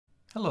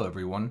Hello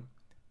everyone.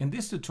 In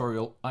this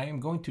tutorial, I am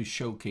going to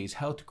showcase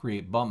how to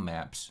create bump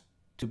maps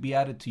to be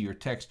added to your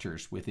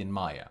textures within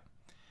Maya.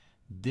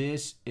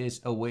 This is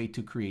a way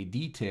to create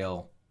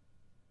detail,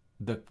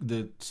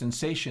 the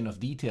sensation of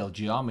detailed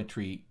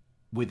geometry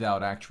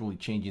without actually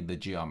changing the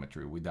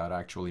geometry, without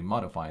actually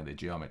modifying the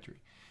geometry.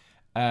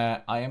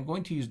 I am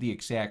going to use the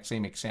exact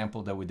same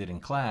example that we did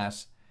in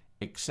class,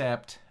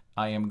 except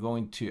I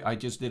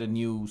just did a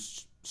new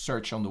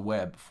search on the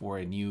web for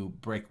a new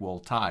brick wall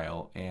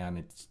tile, and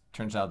it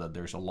turns out that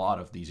there's a lot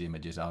of these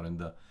images out on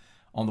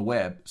the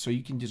web, so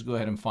you can just go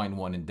ahead and find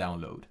one and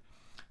download.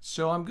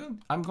 So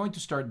I'm going to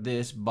start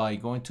this by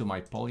going to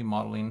my poly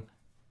modeling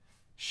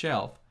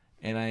shelf,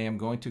 and I am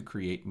going to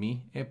create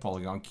me a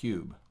polygon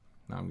cube.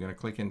 Now I'm going to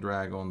click and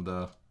drag on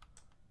the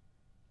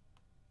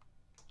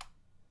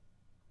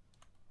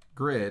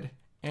grid,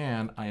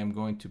 and I am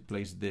going to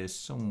place this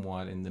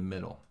somewhat in the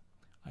middle.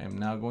 I am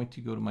now going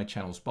to go to my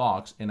channels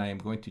box, and I am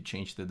going to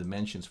change the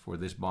dimensions for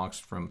this box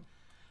from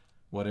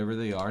whatever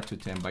they are to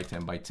 10 by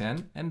 10 by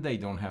 10, and they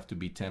don't have to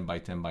be 10 by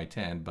 10 by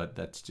 10, but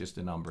that's just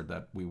a number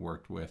that we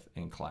worked with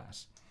in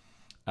class.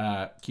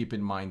 Keep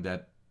in mind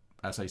that,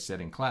 as I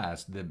said in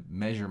class, the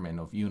measurement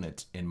of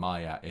units in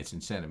Maya is in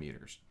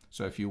centimeters.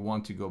 So if you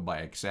want to go by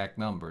exact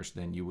numbers,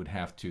 then you would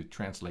have to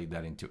translate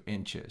that into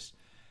inches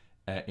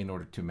in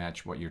order to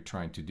match what you're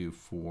trying to do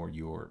for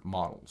your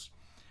models.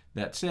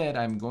 That said,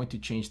 I'm going to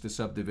change the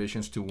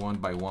subdivisions to 1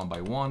 by 1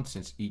 by 1,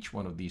 since each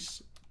one of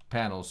these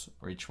panels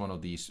or each one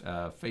of these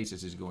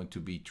faces is going to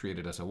be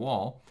treated as a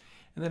wall.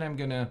 And then I'm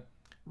going to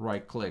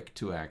right click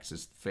to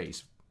access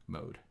face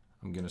mode.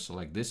 I'm going to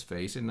select this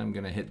face and I'm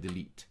going to hit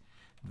delete.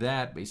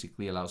 That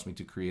basically allows me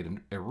to create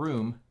a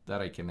room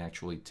that I can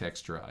actually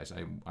texturize.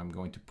 I'm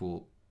going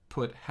to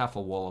put half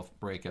a wall of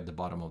brick at the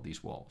bottom of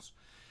these walls.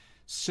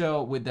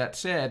 So with that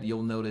said,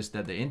 you'll notice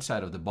that the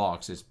inside of the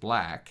box is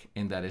black,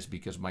 and that is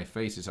because my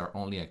faces are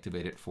only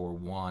activated for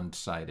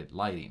one-sided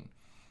lighting.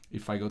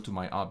 If I go to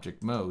my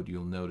object mode,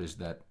 you'll notice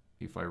that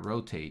if I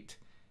rotate,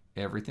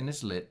 everything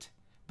is lit,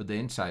 but the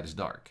inside is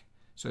dark.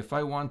 So if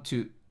I want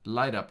to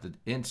light up the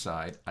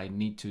inside, I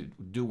need to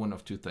do one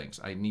of two things.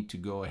 I need to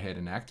go ahead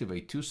and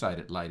activate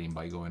two-sided lighting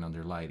by going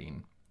under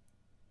lighting,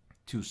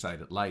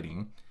 two-sided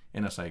lighting,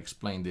 and as I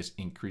explained, this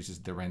increases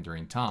the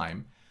rendering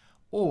time,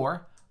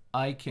 or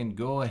I can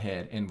go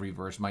ahead and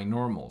reverse my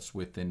normals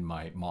within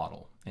my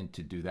model. And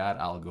to do that,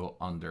 I'll go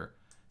under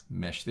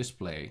Mesh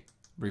Display,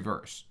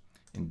 Reverse.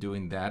 And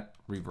doing that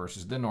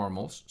reverses the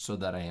normals so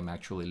that I am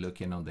actually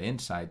looking on the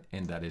inside,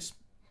 and that is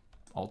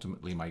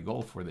ultimately my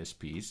goal for this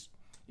piece.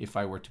 If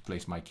I were to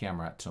place my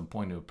camera at some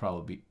point,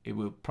 it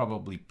will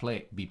probably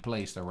be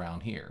placed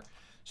around here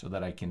so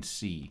that I can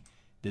see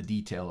the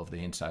detail of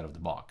the inside of the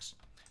box.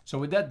 So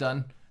with that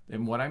done,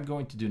 then what I'm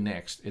going to do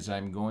next is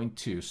I'm going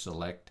to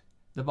select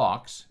the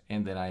box,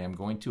 and then I am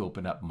going to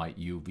open up my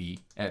UV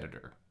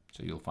editor.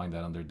 So you'll find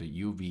that under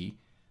the UV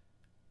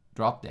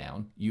drop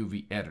down,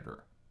 UV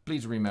editor.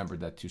 Please remember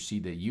that to see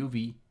the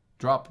UV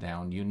drop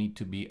down, you need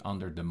to be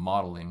under the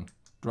modeling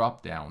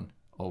drop down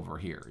over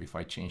here. If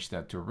I change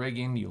that to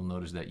rigging, you'll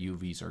notice that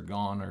UVs are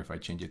gone, or if I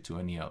change it to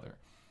any other.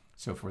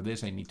 So for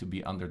this, I need to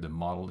be under the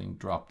modeling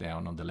drop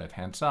down on the left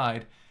hand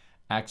side,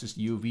 access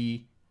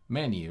UV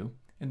menu,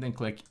 and then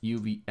click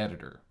UV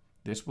editor.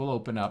 This will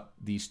open up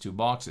these two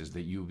boxes,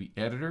 the UV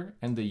editor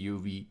and the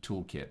UV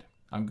toolkit.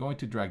 I'm going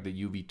to drag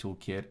the UV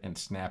toolkit and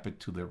snap it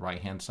to the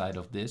right hand side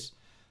of this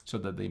so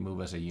that they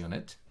move as a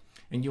unit.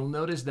 And you'll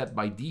notice that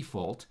by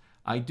default,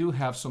 I do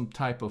have some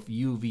type of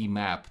UV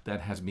map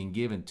that has been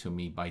given to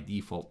me by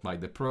default by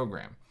the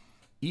program.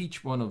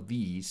 Each one of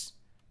these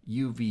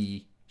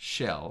UV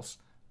shells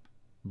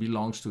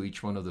belongs to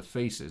each one of the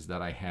faces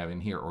that I have in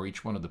here, or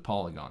each one of the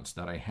polygons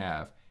that I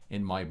have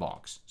in my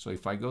box. So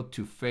if I go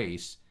to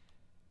face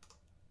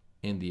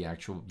in the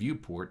actual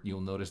viewport,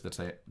 you'll notice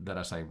that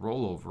as I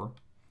roll over,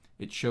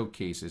 it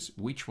showcases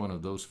which one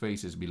of those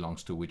faces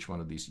belongs to which one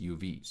of these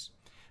UVs.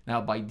 Now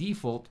by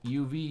default,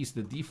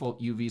 the default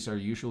UVs are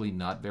usually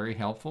not very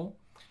helpful.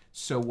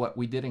 So what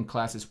we did in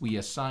class is we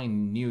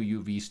assign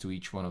new UVs to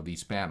each one of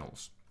these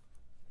panels.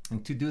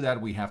 And to do that,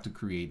 we have to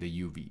create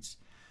the UVs.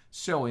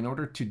 So in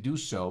order to do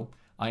so,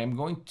 I am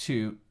going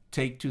to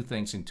take two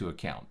things into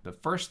account. The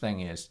first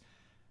thing is,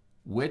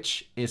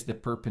 which is the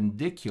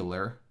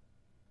perpendicular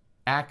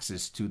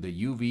axis to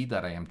the UV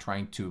that I am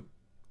trying to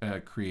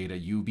create a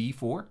UV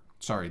for.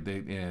 Sorry,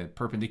 the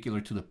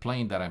perpendicular to the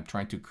plane that I'm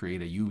trying to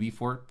create a UV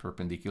for,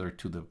 perpendicular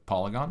to the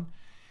polygon.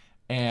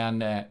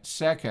 And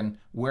second,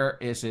 where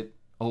is it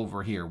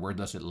over here? Where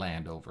does it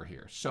land over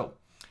here? So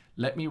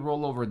let me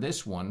roll over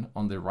this one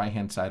on the right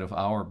hand side of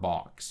our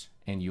box,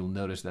 and you'll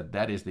notice that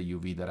that is the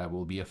UV that I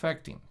will be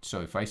affecting.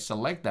 So if I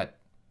select that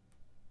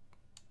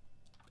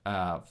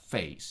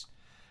face,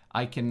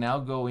 I can now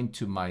go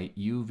into my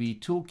UV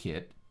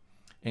toolkit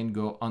and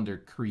go under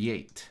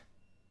Create.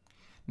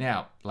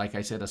 Now, like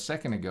I said a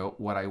second ago,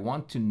 what I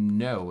want to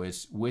know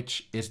is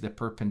which is the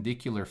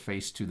perpendicular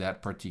face to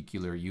that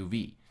particular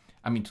UV.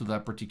 I mean, to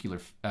that particular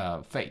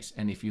face.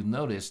 And if you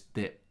notice,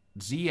 the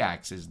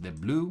Z-axis, the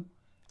blue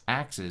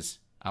axis,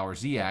 Our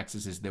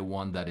z-axis is the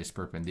one that is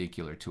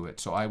perpendicular to it.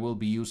 So I will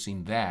be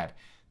using that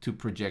to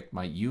project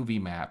my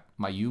UV map,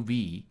 my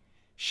UV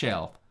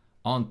shelf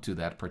onto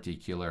that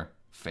particular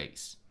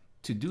face.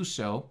 To do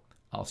so,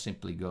 I'll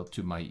simply go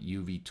to my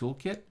UV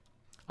toolkit.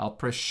 I'll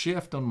press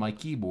Shift on my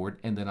keyboard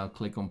and then I'll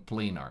click on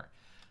planar.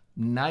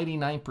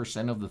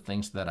 99% of the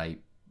things that I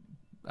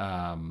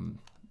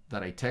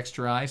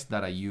texturize,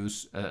 that I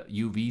use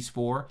UVs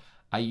for,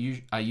 I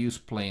use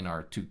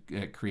planar to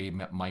create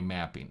my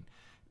mapping.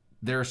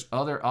 There's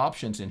other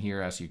options in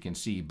here, as you can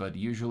see, but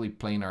usually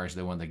planar is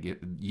the one that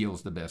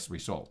yields the best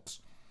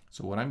results.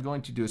 So what I'm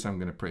going to do is I'm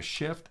going to press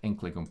Shift and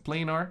click on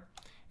planar,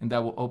 and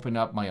that will open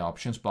up my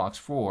options box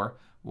for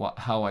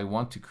how I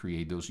want to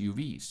create those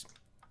UVs.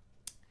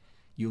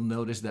 You'll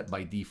notice that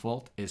by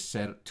default is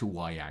set to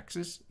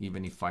y-axis.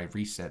 Even if I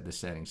reset the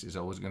settings, it's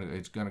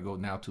going to go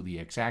now to the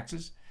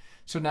x-axis.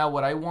 So now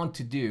what I want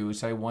to do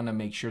is I want to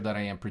make sure that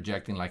I am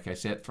projecting, like I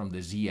said, from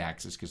the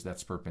z-axis, because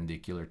that's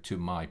perpendicular to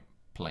my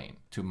plane,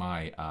 to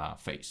my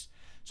face.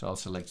 So I'll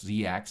select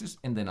z-axis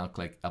and then I'll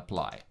click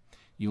apply.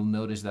 You'll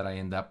notice that I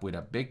end up with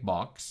a big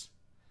box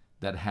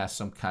that has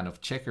some kind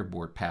of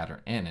checkerboard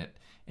pattern in it.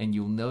 And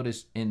you'll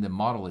notice in the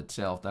model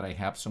itself that I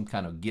have some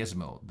kind of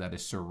gizmo that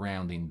is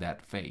surrounding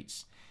that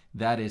face.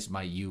 That is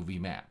my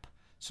UV map.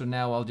 So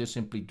now I'll just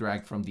simply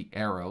drag from the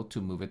arrow to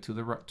move it to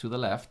the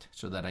left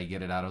so that I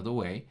get it out of the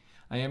way.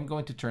 I am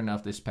going to turn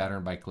off this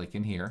pattern by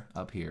clicking here,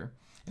 up here.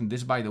 And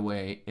this, by the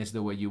way, is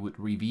the way you would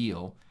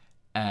reveal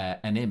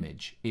an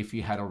image if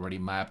you had already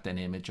mapped an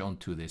image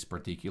onto this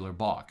particular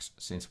box.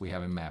 Since we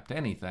haven't mapped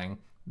anything,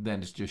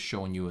 then it's just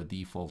showing you a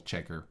default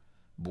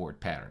checkerboard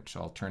pattern.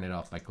 So I'll turn it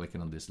off by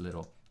clicking on this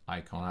little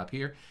icon up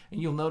here,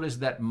 and you'll notice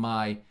that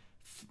my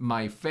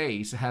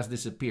face has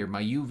disappeared.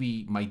 My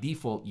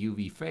default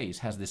UV face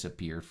has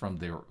disappeared from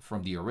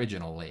the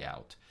original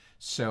layout.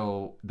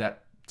 So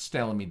that's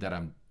telling me that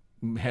I'm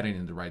heading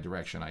in the right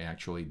direction. I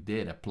actually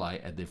did apply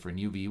a different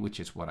UV, which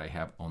is what I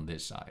have on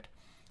this side.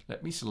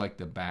 Let me select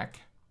the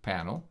back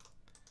panel,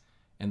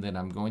 and then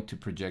I'm going to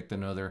project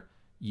another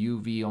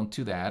UV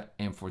onto that.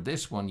 And for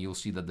this one, you'll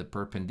see that the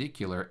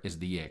perpendicular is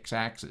the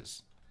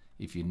x-axis.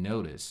 If you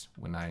notice,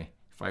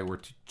 if I were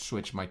to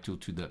switch my tool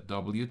to the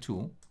W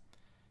tool,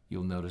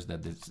 you'll notice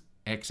that this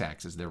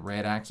x-axis, the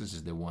red axis,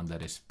 is the one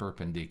that is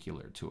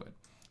perpendicular to it.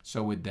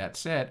 So with that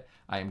said,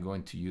 I am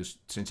going to use,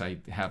 since I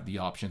have the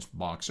options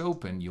box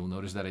open, you'll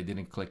notice that I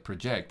didn't click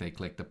project, I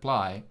clicked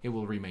apply. It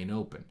will remain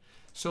open,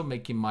 so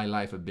making my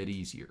life a bit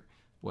easier.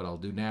 What I'll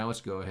do now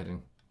is go ahead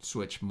and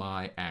switch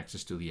my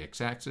axis to the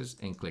x-axis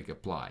and click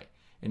apply.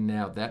 And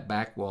now that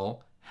back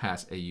wall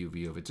has a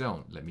UV of its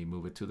own. Let me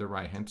move it to the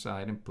right hand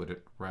side and put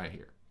it right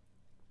here.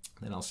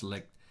 Then I'll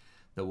select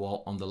the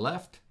wall on the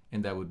left,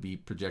 and that would be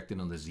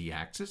projected on the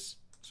z-axis.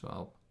 So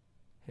I'll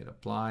hit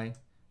apply,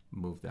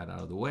 move that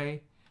out of the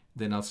way.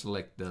 Then I'll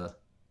select the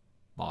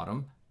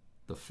bottom,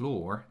 the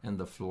floor, and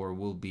the floor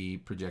will be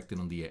projected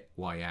on the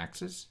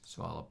y-axis.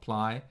 So I'll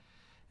apply,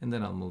 and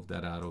then I'll move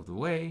that out of the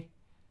way.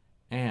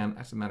 And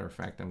as a matter of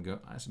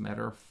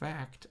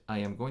fact, I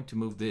am going to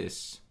move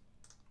this.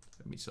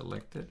 Let me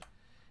select it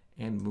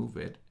and move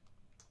it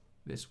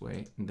this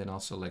way, and then I'll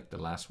select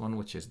the last one,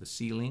 which is the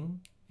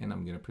ceiling, and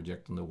I'm going to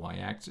project on the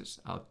y-axis.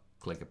 I'll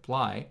click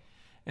apply,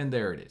 and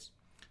there it is.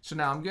 So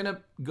now I'm going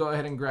to go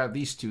ahead and grab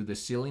these two, the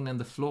ceiling and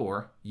the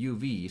floor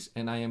UVs,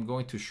 and I am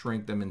going to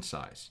shrink them in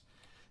size.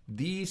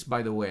 These,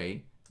 by the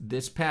way,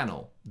 this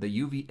panel, the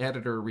UV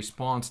editor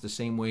responds the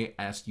same way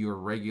as your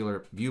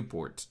regular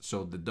viewports.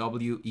 So the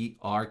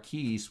WER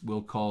keys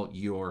will call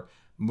your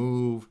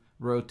move,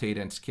 rotate,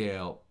 and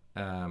scale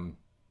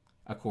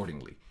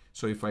accordingly.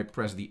 So if I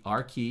press the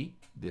R key,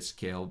 this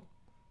scale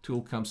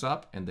tool comes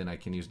up, and then I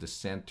can use the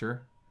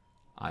center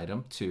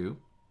item to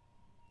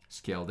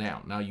scale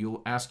down. Now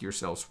you'll ask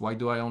yourselves, why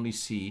do I only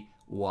see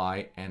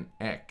Y and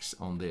X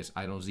on this?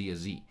 I don't see a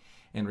Z.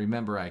 And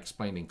remember, I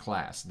explained in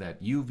class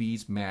that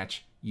UVs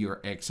match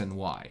your X and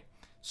Y.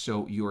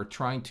 So you're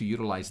trying to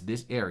utilize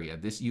this area,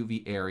 this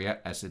UV area,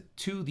 as a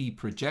 2D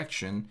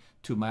projection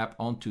to map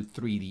onto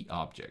 3D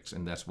objects.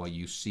 And that's why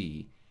you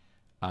see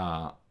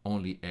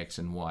only X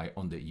and Y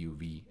on the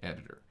UV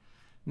editor.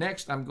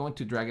 Next, I'm going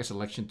to drag a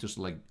selection to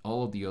select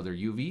all of the other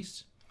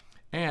UVs.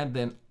 And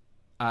then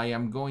I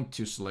am going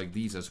to select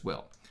these as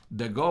well.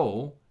 The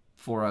goal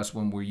for us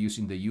when we're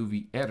using the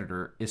UV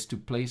editor is to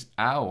place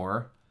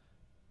our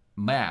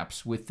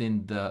maps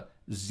within the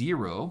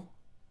 0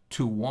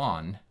 to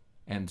 1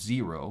 and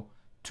 0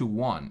 to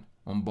 1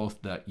 on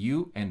both the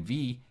U and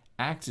V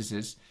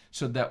axes,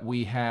 so that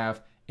we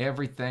have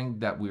everything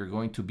that we're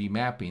going to be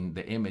mapping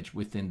the image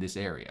within this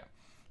area.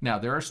 Now,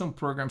 there are some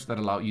programs that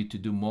allow you to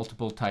do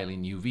multiple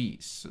tiling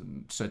UVs,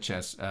 such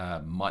as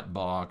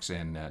Mudbox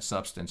and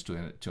Substance to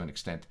an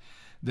extent.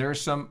 There are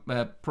some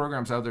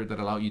programs out there that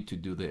allow you to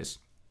do this.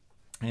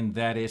 And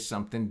that is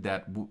something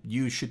that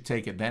you should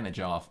take advantage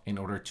of in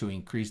order to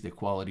increase the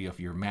quality of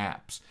your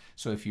maps.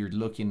 So if you're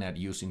looking at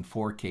using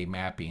 4K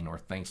mapping or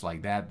things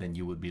like that, then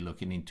you would be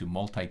looking into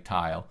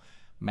multi-tile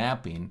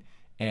mapping,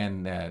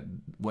 and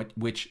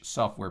which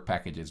software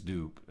packages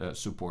do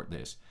support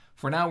this.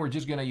 For now, we're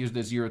just going to use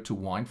the 0 to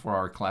 1. For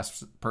our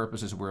class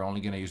purposes, we're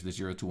only going to use the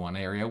 0 to 1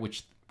 area,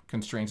 which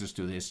constrains us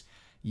to this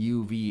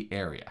UV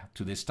area,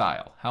 to this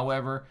tile.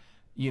 However,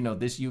 you know,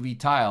 this UV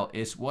tile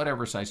is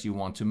whatever size you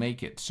want to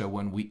make it. So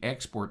when we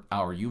export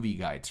our UV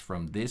guides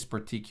from this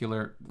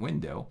particular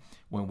window,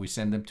 when we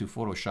send them to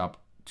Photoshop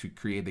to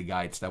create the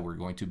guides that we're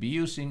going to be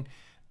using,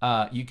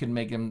 you can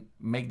make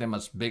them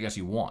as big as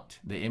you want.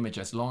 The image,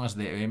 as long as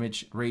the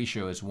image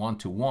ratio is 1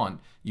 to 1,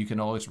 you can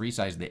always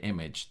resize the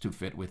image to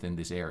fit within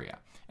this area.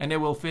 And it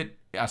will fit,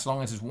 as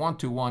long as it's 1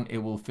 to 1, it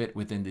will fit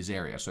within this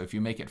area. So if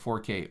you make it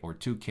 4K or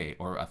 2K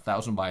or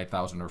 1000 by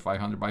 1000 or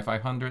 500 by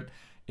 500,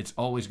 it's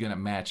always going to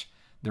match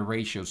the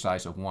ratio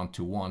size of 1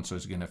 to 1, so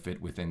it's going to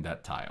fit within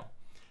that tile.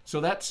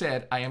 So that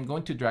said, I am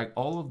going to drag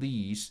all of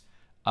these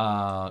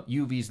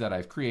UVs that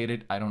I've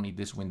created. I don't need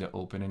this window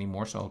open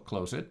anymore, so I'll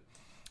close it.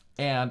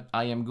 And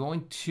I am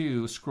going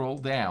to scroll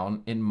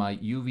down in my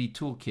UV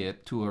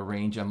toolkit to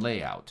arrange and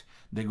layout.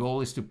 The goal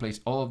is to place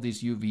all of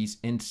these UVs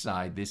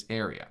inside this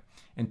area.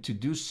 And to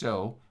do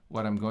so,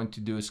 what I'm going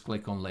to do is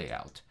click on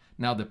layout.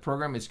 Now the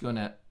program is going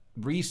to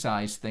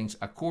resize things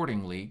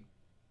accordingly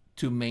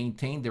to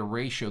maintain the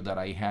ratio that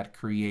I had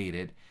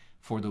created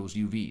for those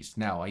UVs.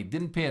 Now, I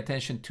didn't pay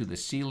attention to the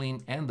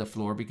ceiling and the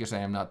floor because I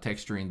am not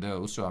texturing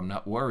those, so I'm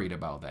not worried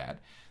about that.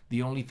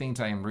 The only things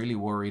I am really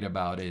worried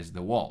about is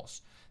the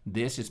walls.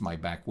 This is my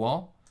back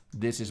wall,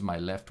 this is my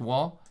left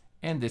wall,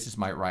 and this is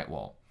my right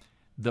wall.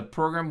 The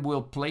program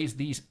will place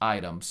these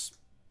items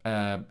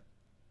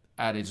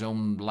at its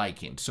own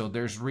liking. So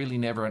there's really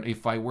never,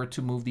 if I were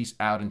to move these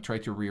out and try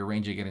to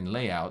rearrange again in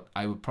layout,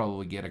 I would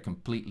probably get a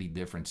completely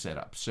different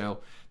setup.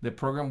 So the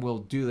program will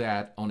do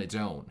that on its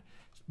own.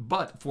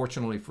 But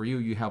fortunately for you,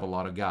 you have a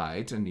lot of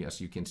guides. And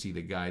yes, you can see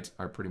the guides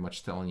are pretty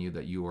much telling you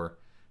that you are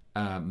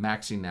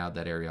maxing out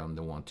that area on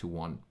the 1 to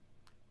 1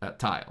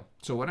 tile.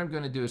 So what I'm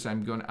going to do is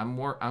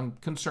I'm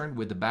concerned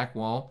with the back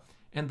wall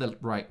and the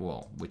right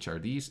wall, which are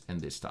these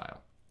and this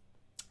tile.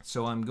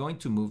 So I'm going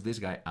to move this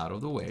guy out of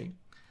the way.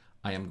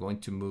 I am going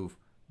to move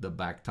the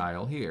back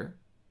tile here,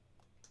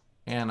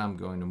 and I'm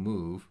going to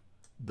move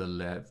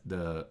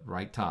the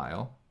right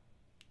tile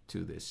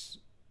to this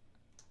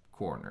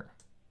corner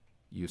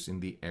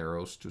using the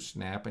arrows to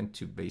snap and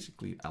to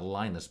basically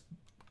align as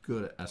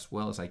good as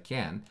well as I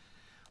can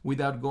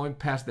without going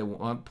past the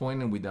one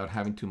point and without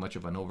having too much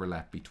of an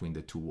overlap between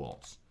the two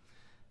walls.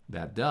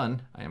 That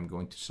done, I am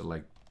going to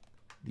select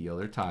the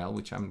other tile,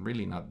 which I'm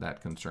really not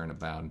that concerned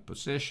about in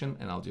position,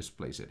 and I'll just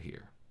place it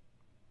here.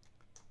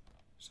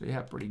 So you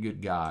have pretty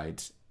good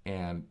guides,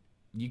 and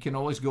you can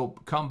always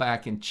come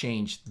back and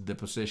change the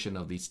position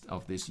of these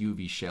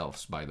UV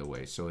shelves, by the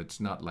way. So it's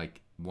not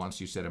like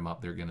once you set them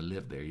up, they're going to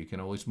live there. You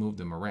can always move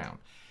them around.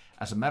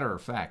 As a matter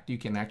of fact, you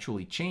can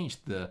actually change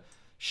the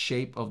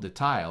shape of the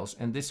tiles,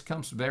 and this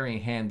comes very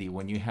handy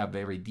when you have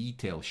very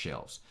detailed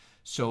shelves.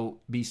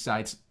 So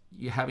besides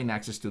you having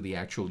access to the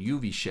actual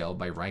UV shell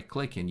by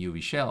right-clicking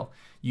UV shell,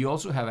 you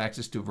also have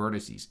access to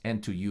vertices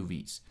and to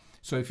UVs.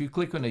 So if you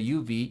click on a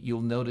UV,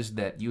 you'll notice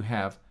that you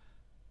have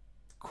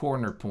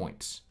corner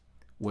points,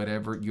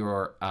 whatever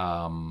your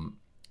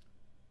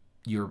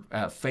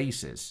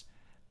faces,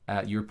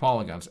 your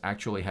polygons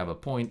actually have a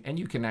point, and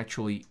you can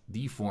actually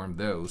deform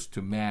those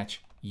to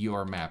match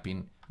your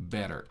mapping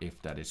better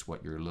if that is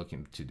what you're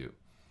looking to do.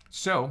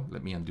 So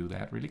let me undo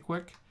that really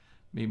quick.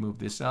 Let me move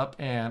this up,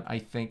 and I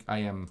think I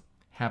am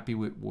happy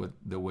with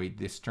the way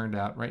this turned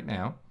out right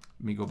now.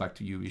 Let me go back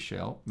to UV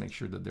shell, make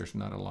sure that there's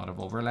not a lot of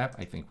overlap.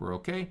 I think we're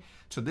okay.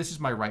 So this is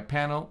my right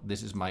panel,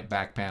 this is my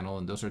back panel,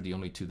 and those are the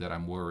only two that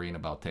I'm worrying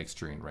about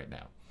texturing right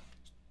now.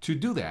 To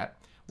do that,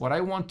 what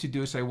I want to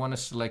do is I want to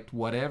select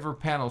whatever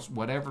panels,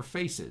 whatever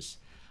faces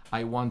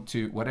I want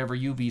to, whatever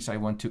UVs I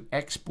want to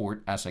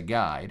export as a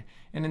guide.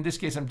 And in this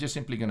case, I'm just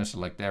simply going to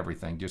select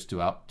everything just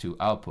to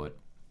output.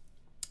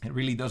 It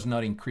really does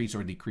not increase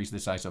or decrease the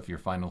size of your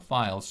final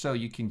file, so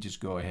you can just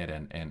go ahead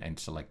and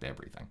select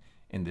everything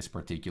in this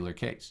particular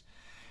case.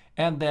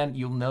 And then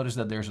you'll notice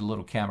that there's a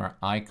little camera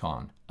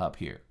icon up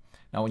here.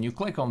 Now when you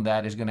click on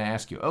that, it's going to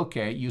ask you,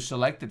 okay, you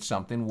selected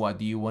something, what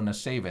do you want to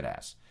save it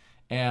as?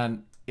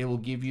 And it will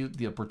give you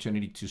the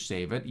opportunity to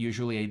save it.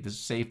 Usually I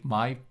save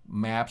my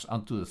maps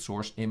onto the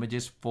source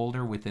images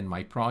folder within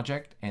my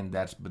project, and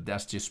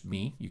that's just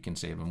me. You can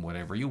save them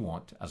whatever you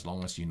want as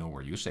long as you know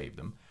where you save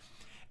them.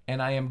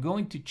 And I am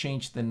going to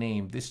change the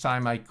name. This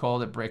time I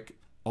called it Brick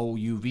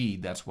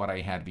OUV. That's what I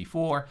had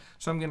before.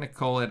 So I'm going to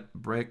call it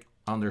Brick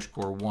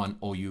 _1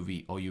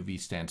 OUV. OUV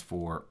stands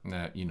for,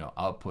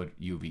 output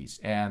UVs.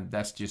 And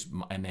that's just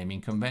a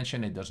naming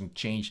convention. It doesn't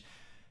change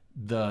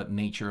the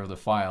nature of the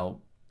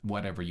file,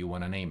 whatever you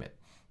want to name it.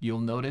 You'll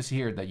notice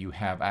here that you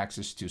have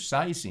access to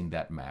sizing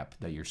that map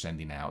that you're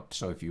sending out.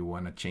 So if you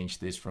want to change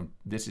this from,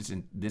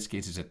 in this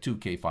case is a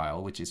 2K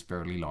file, which is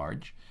fairly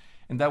large.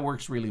 And that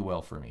works really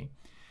well for me.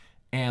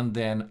 And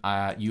then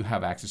you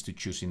have access to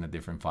choosing a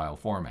different file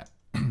format.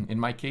 In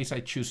my case, I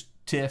choose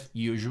TIFF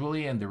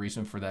usually, and the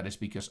reason for that is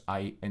because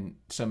in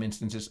some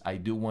instances, I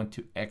do want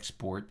to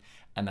export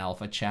an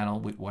alpha channel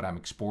with what I'm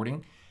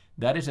exporting.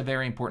 That is a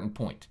very important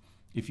point.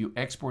 if you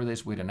export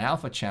this with an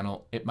alpha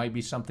channel, it might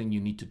be something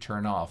you need to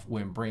turn off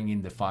when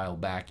bringing the file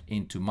back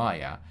into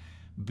Maya,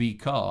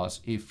 because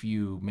if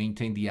you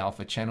maintain the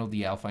alpha channel,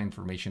 the alpha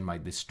information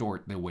might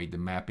distort the way the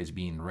map is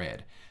being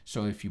read.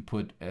 So if you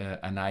put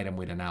an item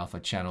with an alpha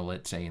channel,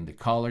 let's say in the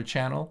color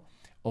channel,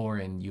 or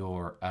in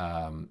your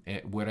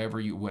whatever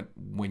you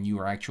when you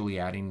are actually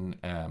adding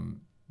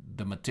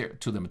the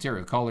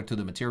material color to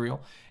the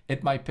material,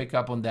 it might pick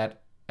up on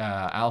that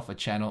alpha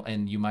channel,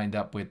 and you might end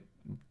up with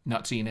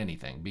not seeing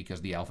anything,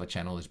 because the alpha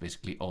channel is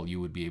basically all you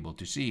would be able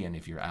to see. And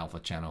if your alpha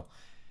channel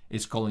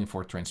is calling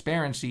for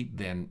transparency,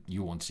 then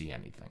you won't see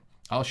anything.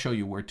 I'll show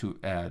you where to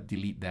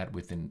delete that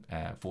within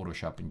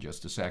Photoshop in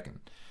just a second.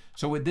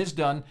 So with this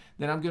done,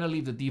 then I'm going to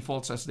leave the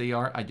defaults as they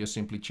are. I just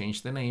simply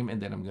change the name,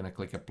 and then I'm going to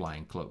click apply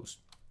and close.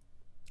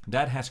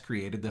 That has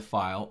created the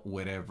file,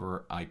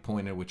 whatever I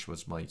pointed, which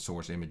was my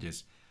source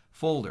images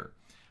folder.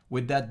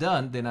 With that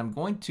done, then I'm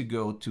going to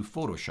go to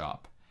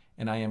Photoshop,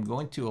 and I am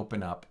going to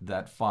open up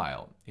that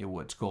file.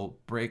 It's called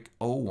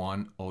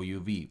Brick01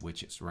 OUV,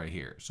 which is right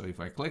here. So if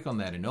I click on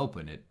that and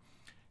open it,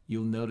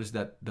 you'll notice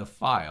that the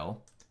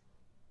file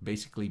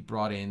basically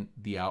brought in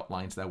the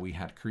outlines that we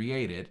had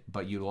created,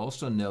 but you'll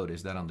also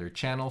notice that under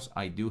channels,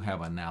 I do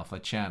have an alpha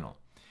channel.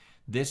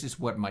 This is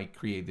what might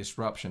create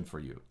disruption for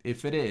you.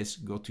 If it is,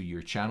 go to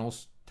your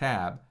channels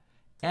tab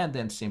and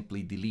then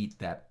simply delete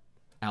that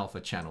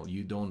alpha channel.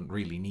 You don't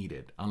really need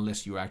it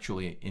unless you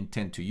actually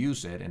intend to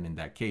use it, and in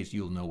that case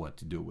you'll know what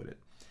to do with it.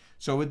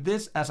 So with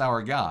this as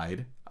our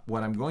guide,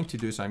 what I'm going to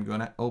do is I'm going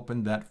to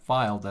open that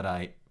file that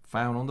I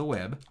found on the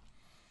web,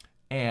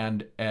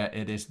 and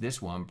it is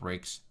this one,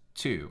 Bricks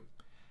 2.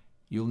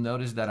 You'll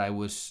notice that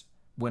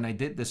when I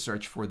did the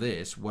search for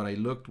this, what I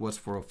looked was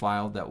for a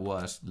file that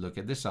was, look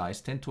at the size,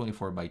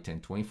 1024 by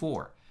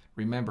 1024.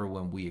 Remember,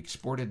 when we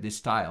exported this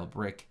tile,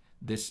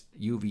 this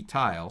UV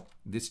tile,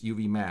 this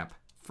UV map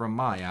from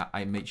Maya,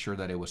 I made sure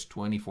that it was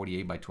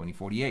 2048 by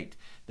 2048.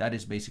 That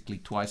is basically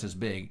twice as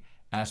big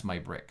as my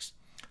bricks.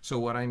 So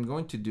what I'm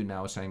going to do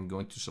now is I'm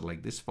going to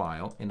select this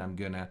file, and I'm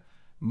going to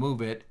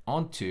move it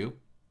onto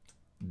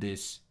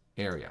this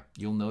area.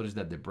 You'll notice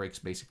that the bricks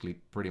basically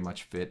pretty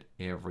much fit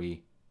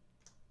every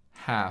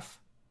half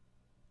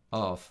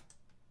of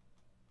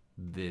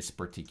this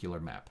particular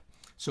map.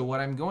 So what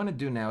I'm going to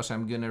do now is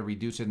I'm going to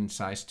reduce it in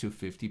size to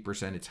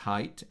 50% its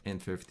height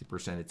and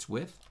 50% its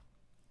width.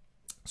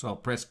 So I'll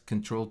press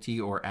Ctrl T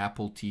or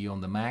Apple T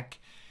on the Mac,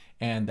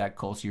 and that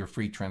calls your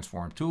free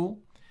transform tool.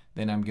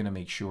 Then I'm going to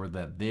make sure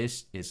that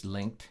this is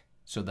linked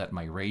so that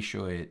my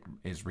ratio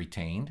is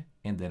retained,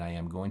 and then I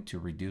am going to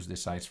reduce the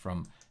size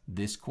from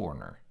this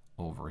corner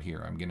over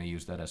here. I'm going to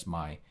use that as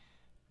my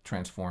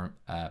transform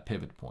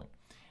pivot point.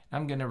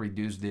 I'm going to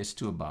reduce this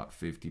to about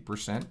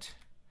 50%.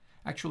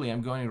 Actually,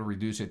 I'm going to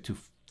reduce it to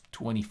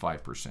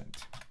 25%.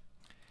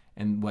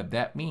 And what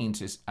that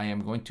means is I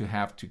am going to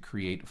have to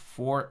create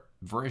 4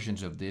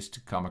 versions of this to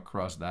come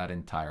across that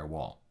entire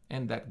wall.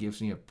 And that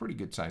gives me a pretty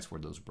good size for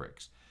those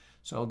bricks.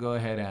 So I'll go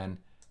ahead and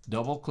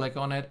double click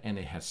on it, and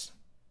it has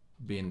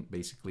been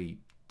basically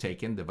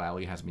taken. The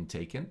value has been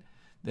taken.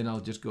 Then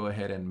I'll just go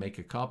ahead and make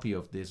a copy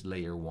of this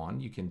layer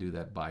 1. You can do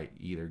that by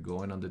either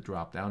going on the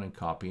drop down and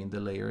copying the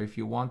layer if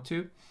you want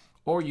to,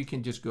 or you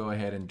can just go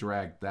ahead and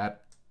drag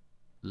that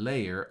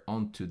layer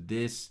onto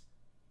this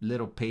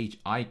little page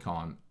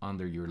icon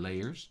under your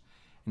layers,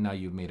 and now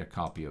you've made a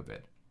copy of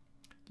it.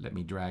 Let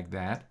me drag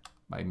that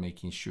by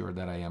making sure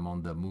that I am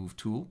on the move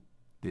tool,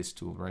 this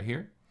tool right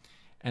here,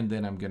 and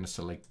then I'm going to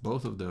select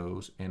both of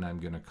those, and I'm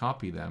going to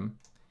copy them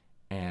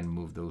and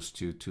move those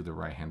two to the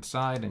right hand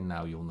side, and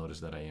now you'll notice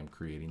that I am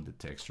creating the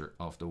texture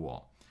of the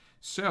wall.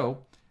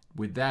 So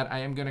with that, I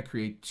am going to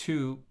create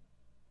 2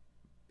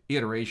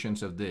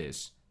 iterations of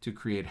this to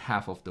create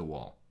half of the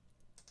wall.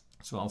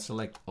 So I'll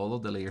select all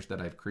of the layers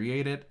that I've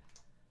created,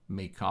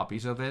 make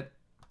copies of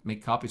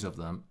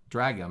them,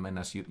 drag them, and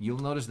as you'll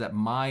notice that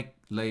my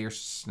layers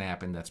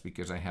snap, and that's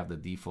because I have the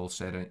default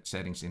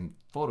settings in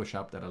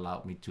Photoshop that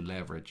allow me to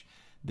leverage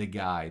the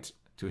guides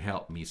to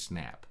help me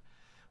snap.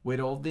 With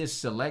all this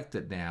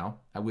selected now,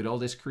 with all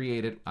this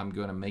created, I'm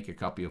going to make a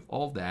copy of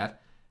all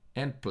that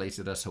and place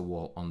it as a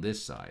wall on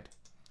this side.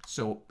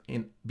 So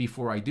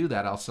before I do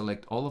that, I'll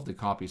select all of the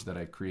copies that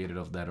I've created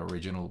of that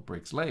original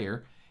bricks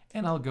layer,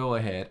 and I'll go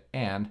ahead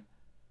and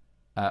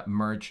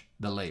merge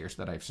the layers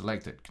that I've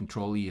selected.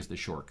 Control E is the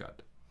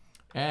shortcut.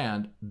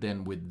 And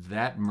then with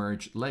that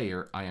merged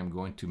layer, I am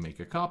going to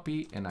make a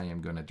copy, and I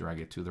am going to drag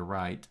it to the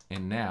right.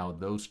 And now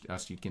those,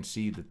 as you can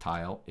see, the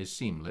tile is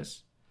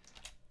seamless,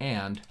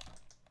 and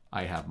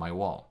I have my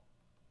wall,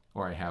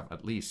 or I have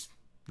at least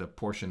the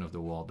portion of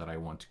the wall that I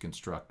want to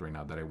construct right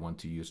now, that I want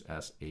to use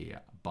as a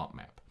bump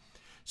map.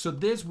 So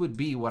this would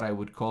be what I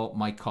would call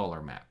my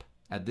color map.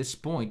 At this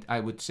point, I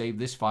would save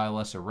this file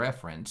as a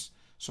reference.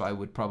 So I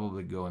would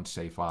probably go and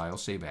say File,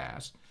 Save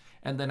As,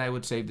 and then I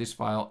would save this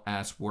file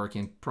as work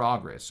in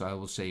progress. So I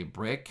will say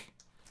brick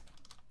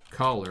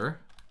color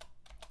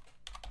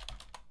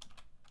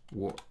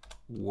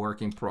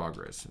work in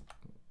progress.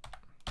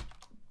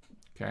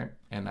 Okay,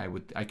 and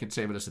I could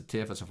save it as a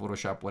TIFF, as a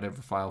Photoshop,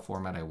 whatever file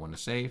format I want to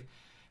save.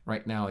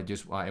 Right now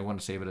I want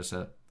to save it as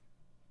a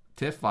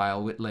TIFF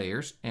file with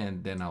layers,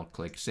 and then I'll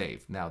click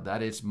save. Now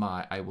that is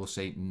I will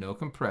say no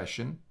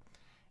compression,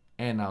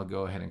 and I'll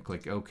go ahead and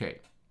click OK.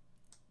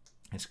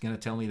 It's going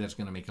to tell me that's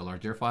going to make a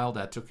larger file.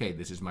 That's okay.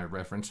 This is my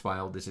reference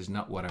file. This is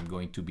not what I'm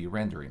going to be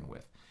rendering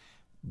with.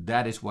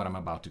 That is what I'm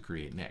about to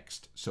create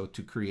next. So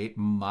to create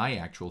my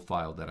actual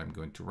file that I'm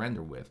going to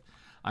render with,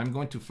 I'm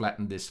going to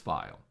flatten this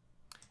file.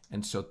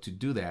 And so to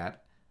do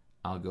that,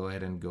 I'll go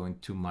ahead and go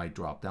into my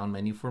drop-down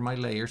menu for my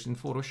layers in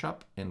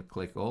Photoshop and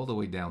click all the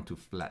way down to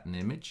flatten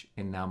image.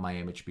 And now my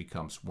image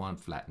becomes one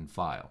flattened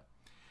file.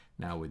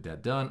 Now with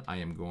that done, I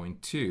am going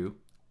to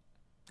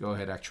go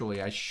ahead.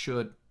 Actually, I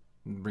should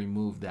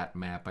remove that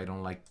map. I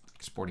don't like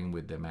exporting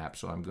with the map.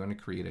 So I'm going to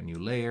create a new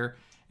layer,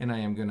 and I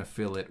am going to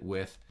fill it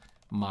with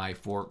my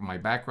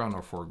background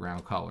or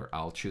foreground color.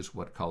 I'll choose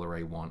what color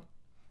I want,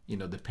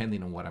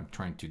 depending on what I'm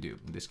trying to do.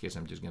 In this case,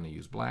 I'm just going to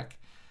use black.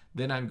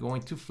 Then I'm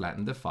going to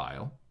flatten the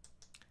file,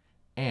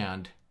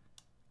 and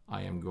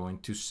I am going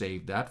to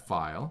save that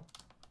file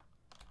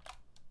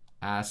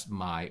as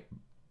my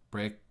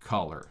brick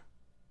color.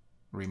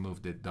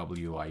 Remove the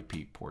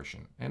WIP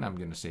portion, and I'm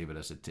going to save it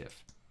as a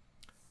TIFF.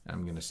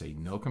 I'm going to say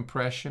no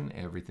compression,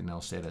 everything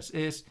else set as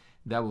is.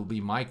 That will be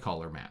my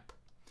color map.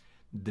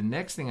 The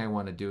next thing I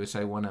want to do is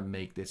I want to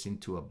make this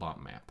into a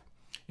bump map.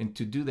 And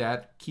to do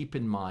that, keep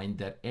in mind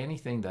that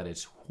anything that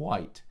is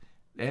white,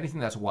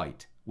 anything that's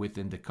white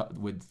within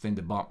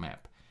the bump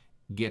map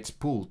gets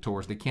pulled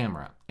towards the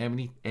camera.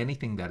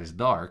 Anything that is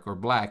dark or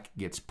black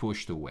gets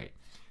pushed away.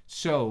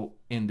 So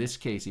in this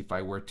case, if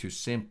I were to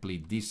simply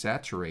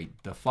desaturate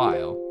the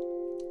file,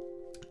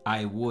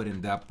 I would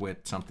end up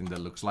with something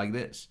that looks like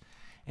this.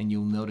 And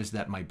you'll notice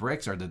that my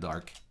bricks are the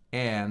dark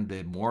and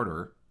the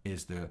mortar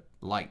is the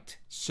light.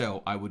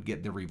 So I would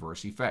get the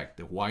reverse effect.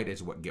 The white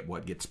is what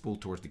gets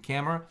pulled towards the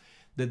camera.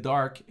 The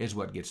dark is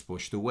what gets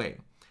pushed away.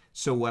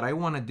 So what I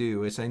want to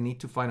do is I need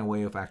to find a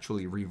way of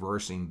actually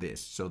reversing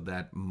this so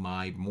that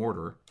my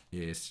mortar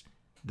is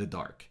the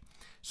dark.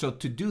 So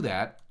to do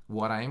that,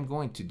 what I am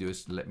going to do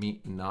is, let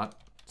me not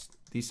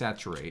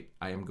desaturate.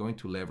 I am going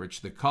to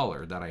leverage the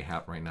color that I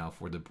have right now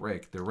for the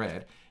brick, the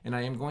red, and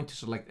I am going to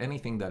select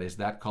anything that is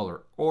that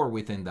color or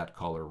within that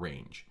color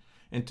range.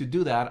 And to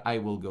do that, I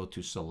will go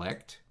to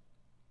select,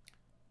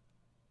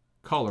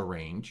 color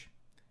range,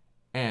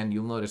 and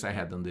you'll notice I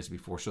had done this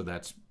before, so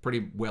that's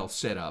pretty well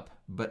set up.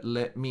 But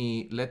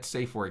let's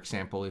say, for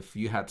example, if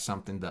you had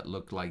something that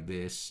looked like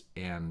this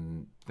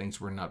and things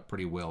were not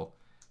pretty well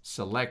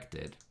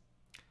selected,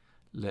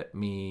 let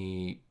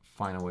me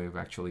find a way of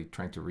actually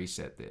trying to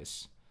reset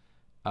this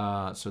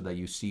so that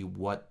you see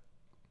what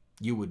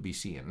you would be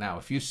seeing. Now,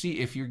 if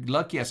you're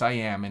lucky as I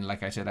am, and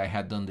like I said, I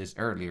had done this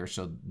earlier,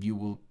 so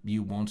you're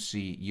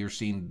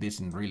seeing this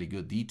in really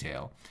good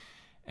detail.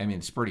 I mean,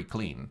 it's pretty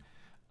clean.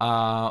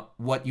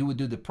 What you would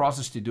do, the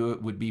process to do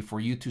it would be for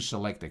you to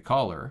select a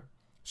color.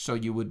 So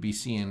you would be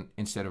seeing,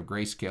 instead of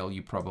grayscale,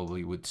 you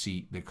probably would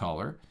see the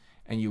color,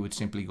 and you would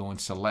simply go and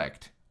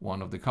select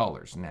one of the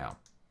colors. Now,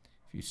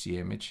 if you see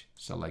image,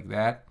 select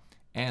that,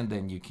 and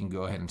then you can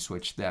go ahead and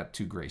switch that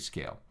to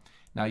grayscale.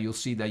 Now you'll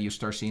see that you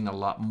start seeing a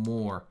lot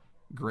more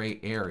gray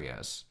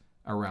areas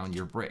around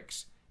your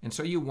bricks. And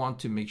so you want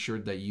to make sure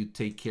that you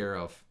take care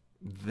of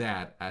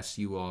that as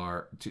you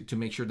are, to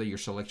make sure that your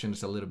selection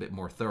is a little bit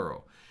more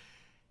thorough.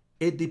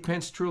 It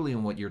depends truly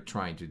on what you're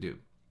trying to do.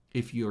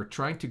 If you're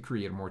trying to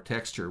create more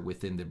texture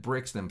within the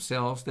bricks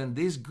themselves, then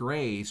these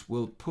grays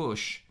will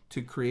push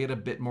to create a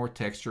bit more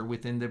texture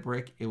within the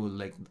brick. It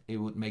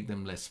would make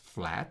them less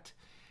flat,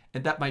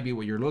 and that might be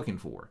what you're looking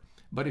for.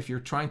 But if you're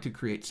trying to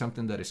create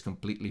something that is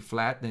completely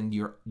flat, then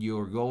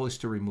your goal is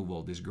to remove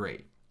all this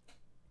gray.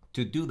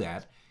 To do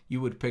that,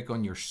 you would pick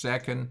on your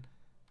second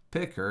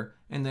picker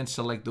and then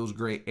select those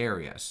gray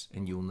areas,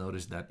 and you'll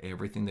notice that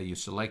everything that you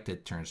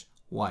selected turns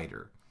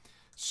whiter.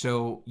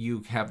 So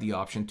you have the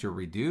option to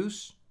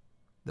reduce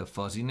the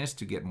fuzziness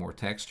to get more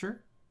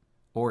texture,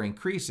 or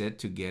increase it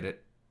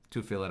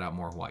to fill it out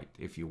more white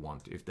if you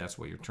want, if that's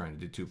what you're trying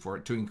to do.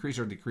 To increase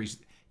or decrease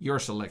your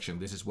selection,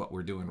 this is what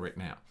we're doing right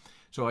now.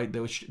 So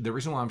the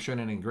reason why I'm showing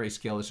it in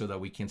grayscale is so that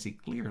we can see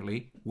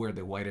clearly where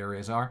the white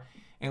areas are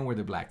and where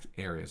the black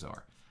areas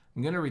are.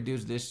 I'm going to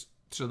reduce this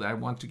so that I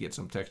want to get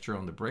some texture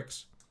on the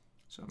bricks.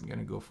 So I'm going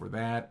to go for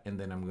that, and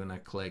then I'm going to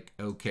click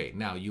OK.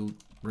 Now you'll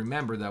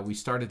remember that we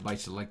started by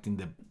selecting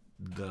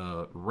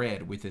the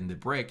red within the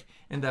brick,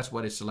 and that's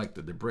what is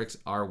selected. The bricks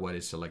are what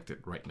is selected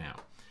right now.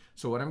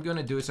 So what I'm going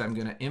to do is I'm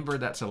going to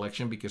invert that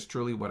selection, because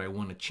truly what I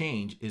want to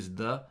change is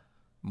the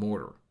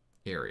mortar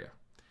area.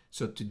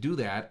 So to do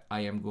that,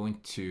 I am going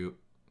to,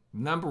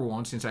 number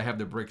one, since I have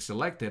the brick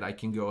selected, I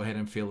can go ahead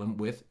and fill them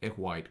with a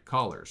white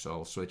color. So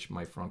I'll switch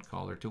my front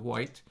color to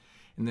white,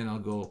 and then I'll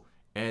go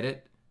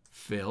Edit,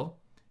 Fill,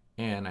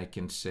 and I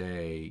can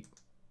say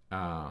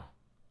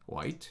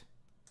white.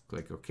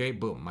 Click OK.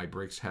 Boom, my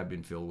bricks have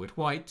been filled with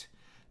white.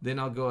 Then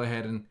I'll go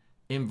ahead and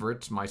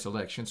invert my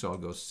selection. So I'll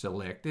go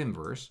Select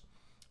Inverse,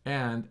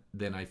 and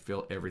then I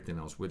fill everything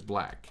else with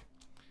black.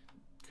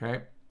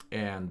 Okay,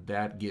 and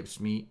that gives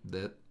me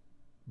the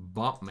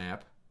bump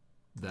map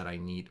that I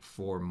need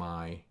for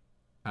my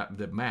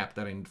the map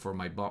that I need for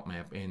my bump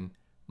map in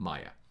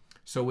Maya.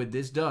 So with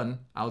this done,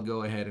 I'll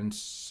go ahead and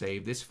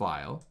save this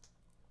file,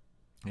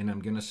 and I'm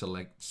gonna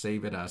select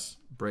save it as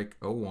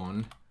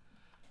Brick01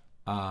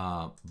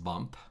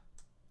 bump.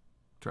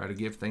 Try to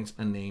give things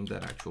a name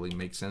that actually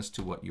makes sense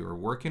to what you're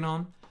working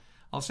on.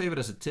 I'll save it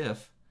as a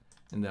TIFF,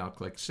 and then I'll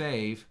click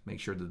save, make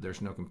sure that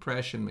there's no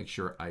compression, make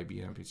sure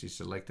IBM PC is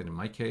selected in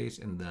my case,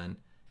 and then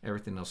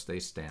everything else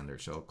stays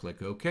standard. So I'll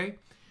click OK,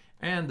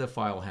 and the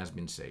file has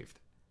been saved.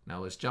 Now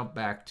let's jump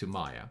back to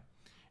Maya.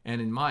 And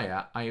in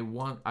Maya,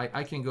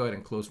 I can go ahead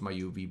and close my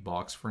UV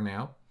box for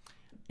now.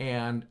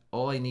 And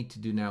all I need to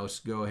do now is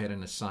go ahead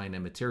and assign a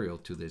material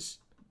to this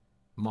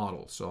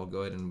model. So I'll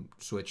go ahead and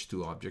switch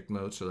to object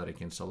mode so that I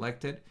can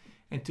select it.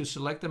 And to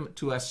select them,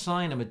 to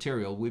assign a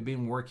material, we've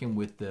been working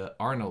with the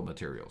Arnold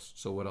materials.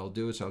 So what I'll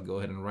do is I'll go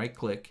ahead and right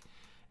click,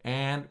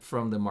 and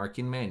from the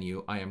marking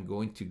menu, I am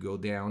going to go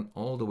down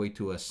all the way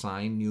to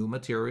assign new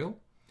material.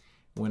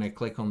 When I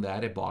click on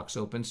that, a box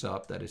opens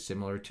up that is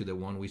similar to the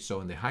one we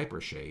saw in the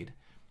Hypershade.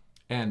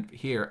 And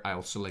here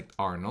I'll select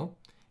Arnold,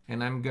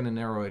 and I'm going to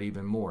narrow it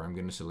even more. I'm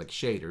going to select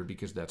shader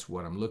because that's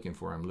what I'm looking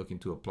for. I'm looking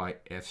to apply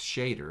F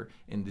shader,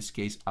 in this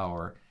case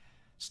our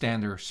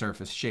standard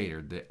surface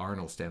shader. The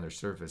Arnold standard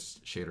surface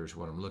shader is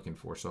what I'm looking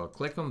for. So I'll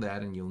click on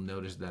that, and you'll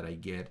notice that I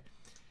get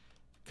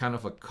kind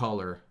of a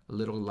color, a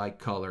little light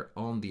color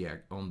on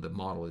the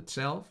model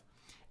itself.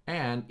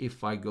 And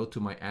if I go to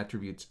my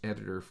attributes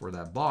editor for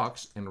that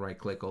box and right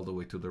click all the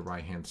way to the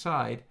right hand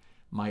side,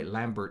 my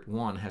Lambert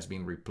 1 has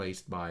been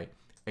replaced by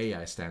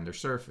AI standard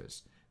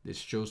surface. This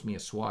shows me a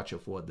swatch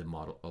of what the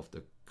model of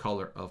the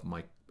color of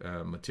my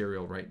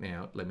material right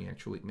now. Let me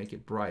actually make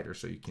it brighter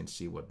so you can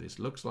see what this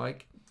looks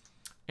like.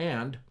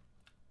 And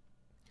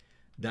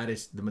that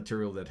is the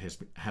material that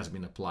has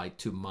been applied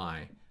to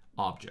my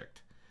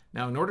object.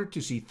 Now, in order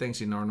to see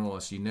things in Arnold,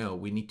 as you know,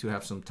 we need to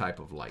have some type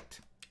of light.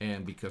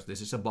 And because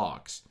this is a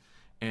box,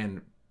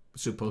 and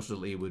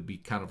supposedly it would be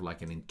kind of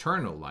like an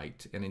internal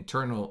light, an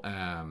internal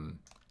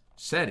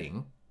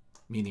setting,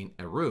 meaning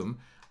a room,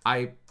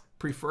 I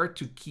prefer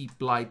to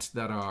keep lights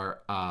that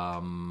are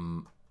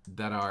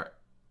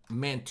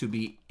meant to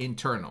be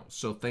internal.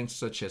 So things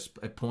such as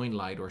a point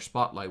light or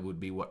spotlight would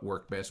be what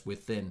work best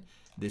within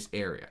this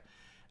area.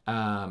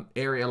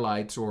 Area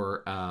lights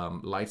or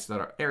lights that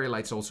are area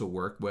lights also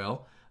work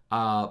well,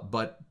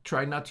 but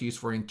try not to use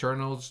for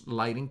internals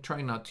lighting.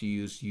 Try not to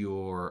use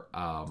your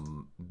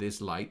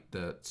this light,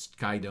 the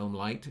sky dome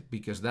light,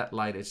 because that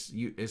light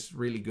is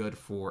really good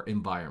for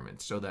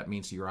environment. So that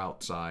means you're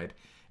outside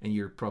and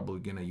you're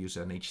probably going to use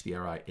an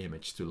HDRI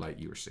image to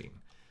light your scene.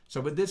 So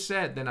with this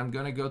said, then I'm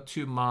going to go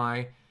to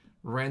my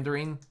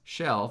rendering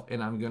shelf,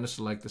 and I'm going to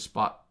select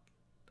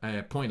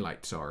the point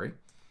light, sorry.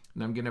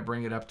 And I'm going to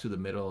bring it up to the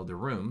middle of the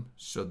room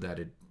so that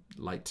it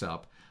lights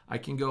up. I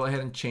can go ahead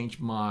and change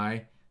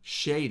my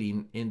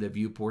shading in the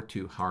viewport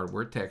to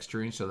hardware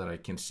texturing so that I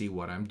can see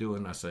what I'm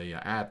doing as I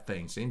add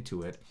things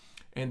into it.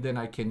 And then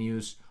I can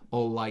use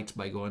all lights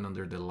by going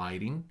under the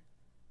lighting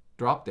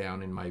drop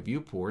down in my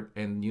viewport,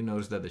 and you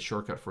notice that the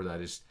shortcut for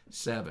that is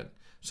 7.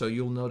 So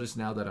you'll notice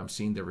now that I'm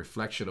seeing the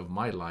reflection of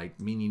my light,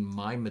 meaning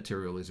my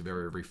material is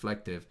very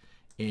reflective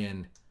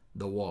in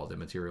the wall, the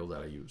material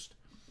that I used.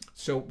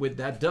 So with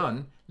that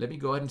done, let me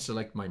go ahead and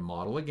select my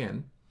model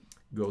again,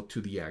 go to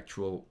the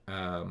actual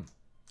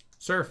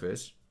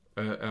surface,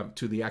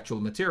 to the actual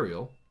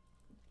material,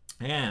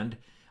 and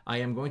I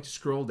am going to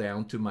scroll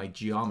down to my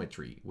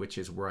geometry, which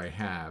is where I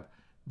have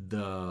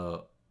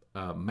the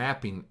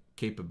mapping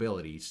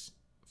capabilities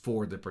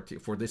for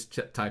this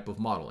type of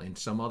model. In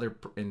some other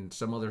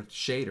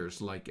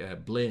shaders like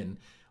Blinn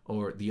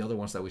or the other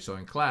ones that we saw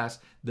in class,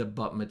 the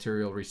bump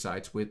material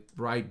resides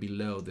right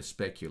below the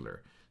specular.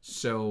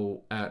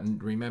 So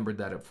remember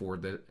that for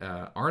the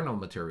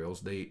Arnold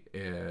materials, the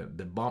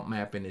bump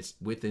mapping is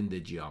within the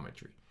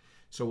geometry.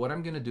 So what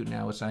I'm going to do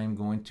now is I am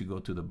going to go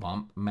to the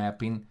bump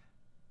mapping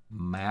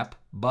map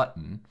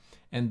button,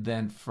 and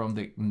then from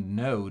the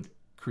node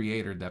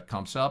creator that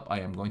comes up, I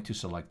am going to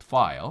select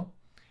file,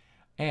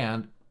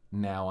 and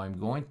now I'm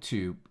going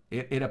to,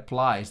 it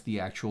applies the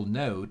actual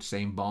node,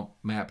 same bump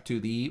map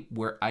 2D,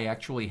 where I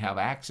actually have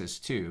access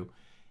to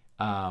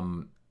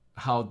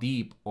how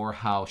deep or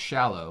how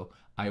shallow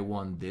I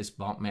want this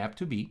bump map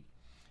to be.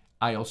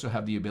 I also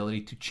have the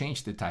ability to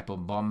change the type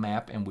of bump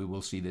map, and we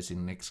will see this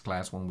in next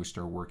class when we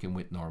start working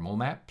with normal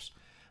maps.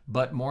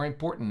 But more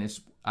important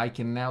is I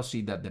can now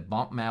see that the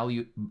bump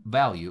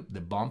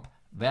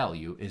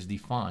value is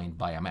defined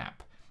by a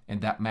map,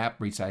 and that map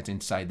resides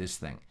inside this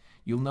thing.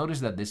 You'll notice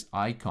that this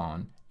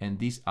icon and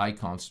these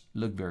icons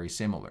look very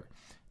similar.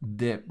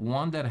 The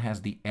one that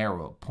has the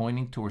arrow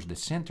pointing towards the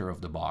center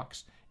of the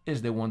box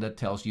is the one that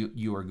tells you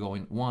you are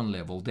going one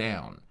level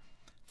down.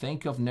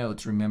 Think of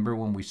nodes. Remember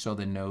when we saw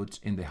the nodes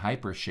in the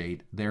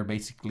Hypershade, they're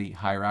basically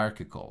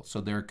hierarchical.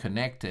 So they're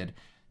connected,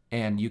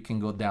 and you can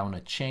go down a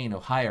chain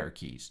of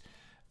hierarchies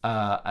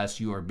as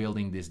you are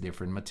building these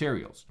different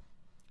materials.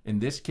 In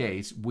this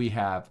case, we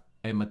have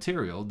a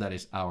material that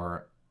is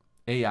our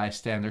AI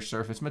standard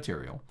surface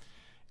material.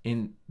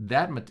 In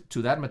that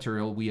to that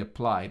material, we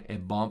applied a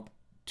bump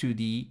to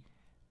the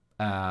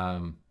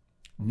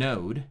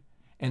node,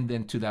 and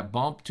then to that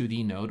bump to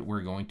the node,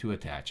 we're going to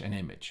attach an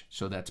image.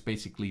 So that's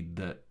basically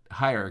the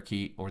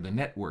hierarchy or the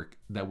network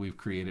that we've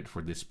created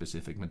for this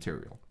specific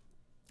material.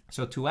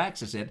 So to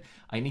access it,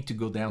 I need to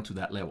go down to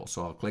that level.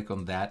 So I'll click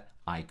on that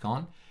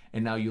icon,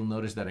 and now you'll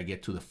notice that I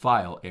get to the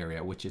file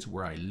area, which is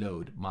where I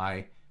load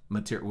my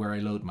material, where I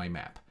load my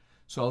map.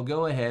 So I'll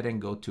go ahead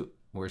and go to,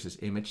 where's this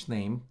image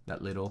name,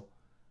 that little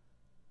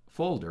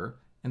folder,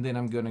 and then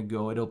I'm going to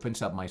go, it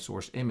opens up my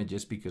source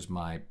images because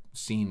my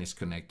scene is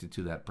connected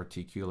to that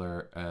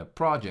particular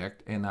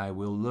project, and I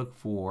will look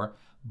for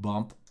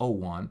bump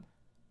 01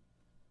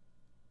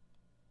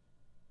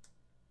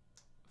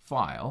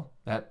 file,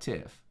 that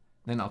TIFF.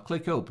 Then I'll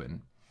click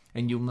open,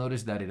 and you'll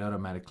notice that it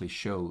automatically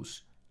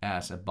shows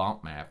as a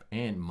bump map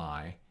in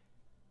my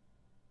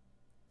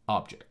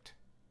object,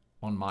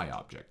 on my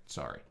object,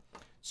 sorry.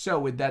 So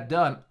with that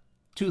done,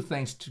 two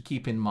things to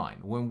keep in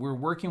mind. When we're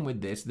working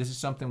with this is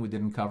something we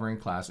didn't cover in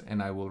class,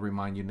 and I will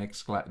remind you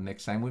next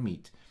time we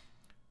meet.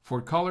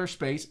 For color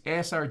space,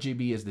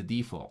 sRGB is the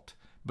default,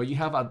 but you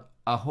have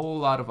a whole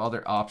lot of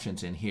other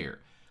options in here.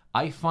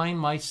 I find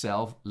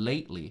myself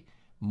lately,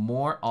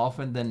 more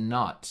often than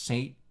not,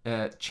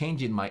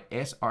 changing my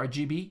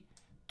sRGB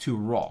to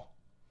raw.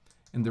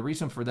 And the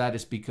reason for that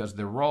is because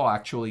the raw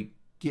actually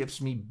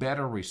gives me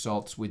better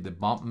results with the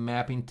bump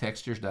mapping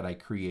textures that I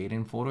create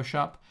in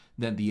Photoshop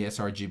than the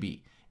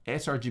sRGB.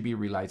 sRGB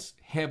relies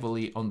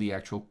heavily on the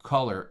actual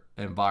color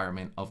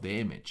environment of the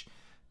image.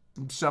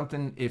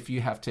 Something, if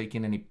you have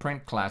taken any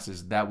print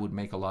classes, that would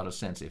make a lot of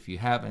sense. If you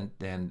haven't,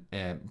 then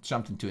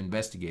something to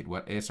investigate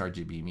what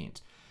sRGB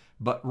means.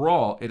 But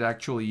raw, it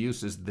actually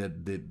uses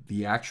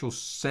the actual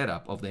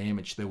setup of the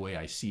image the way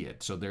I see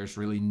it. So there's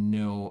really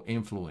no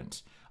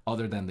influence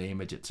other than the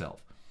image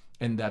itself.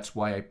 And that's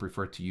why I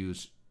prefer to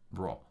use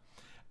raw.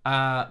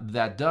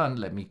 That done,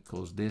 let me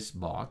close this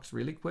box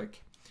really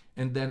quick.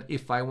 And then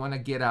if I want to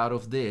get out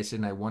of this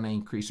and I want to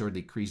increase or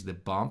decrease the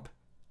bump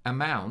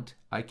amount,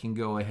 I can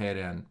go ahead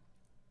and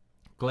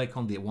click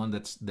on the one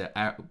that's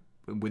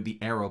with the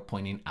arrow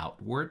pointing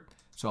outward.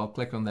 So I'll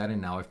click on that,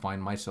 and now I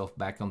find myself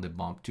back on the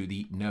bump to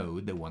the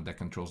node, the one that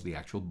controls the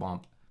actual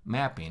bump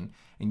mapping.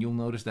 And you'll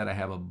notice that I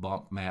have a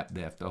bump map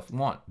depth of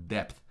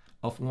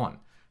 1.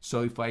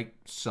 So if I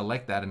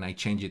select that and I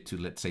change it to,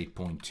 let's say,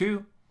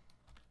 0.2,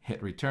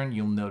 hit return,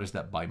 you'll notice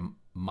that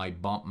my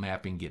bump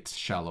mapping gets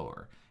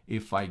shallower.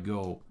 If I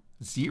go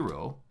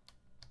 0,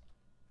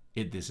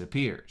 it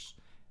disappears.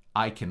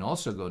 I can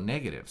also go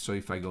negative. So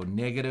if I go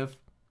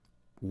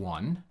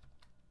 -1,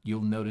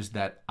 you'll notice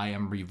that I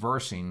am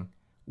reversing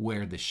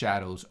where the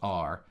shadows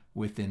are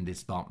within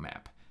this bump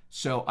map.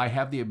 So I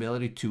have the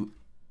ability to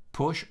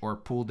push or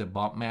pull the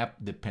bump map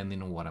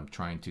depending on what I'm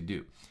trying to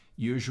do.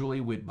 Usually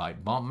with my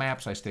bump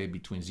maps, I stay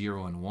between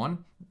 0 and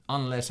 1,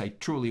 unless I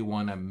truly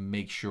want to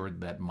make sure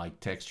that my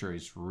texture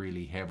is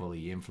really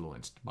heavily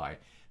influenced by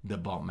the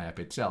bump map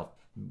itself,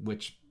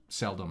 which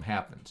seldom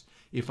happens.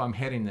 If I'm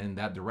heading in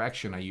that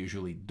direction, I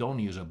usually don't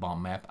use a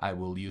bump map. I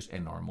will use a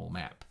normal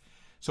map.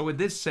 So with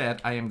this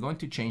set, I am going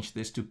to change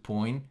this to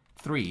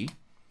 0.3,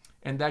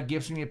 and that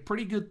gives me a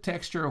pretty good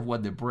texture of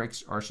what the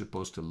bricks are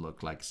supposed to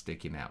look like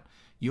sticking out.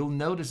 You'll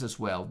notice as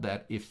well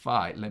that if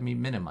let me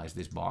minimize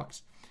this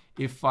box.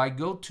 If I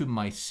go to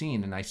my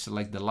scene and I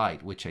select the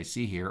light, which I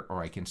see here,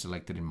 or I can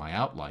select it in my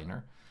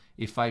outliner,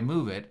 if I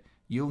move it,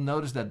 you'll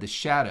notice that the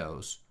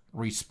shadows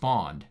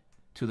respond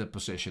to the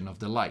position of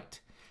the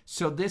light.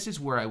 So this is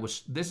what I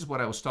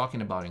was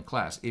talking about in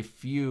class.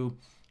 If you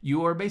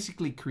are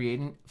basically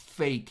creating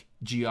fake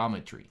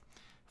geometry.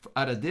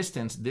 At a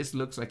distance, this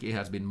looks like it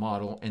has been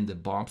modeled, and the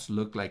bumps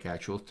look like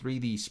actual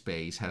 3D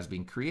space has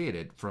been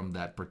created from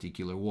that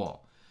particular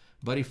wall.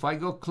 But if I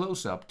go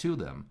close up to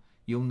them,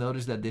 you'll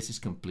notice that this is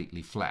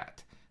completely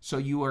flat. So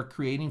you are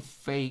creating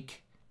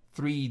fake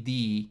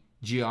 3D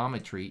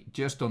geometry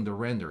just on the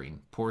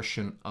rendering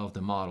portion of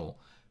the model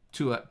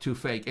to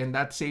fake, and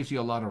that saves you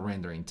a lot of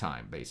rendering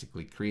time.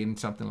 Basically, creating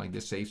something like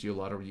this saves you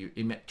a lot of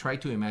try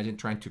to imagine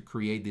trying to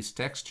create this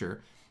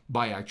texture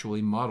by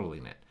actually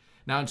modeling it.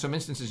 Now, in some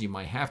instances, you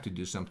might have to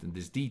do something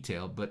this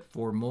detailed, but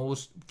for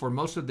most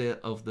of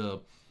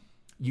the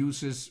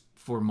uses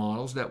for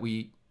models that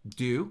we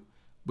do,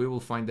 we will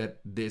find that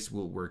this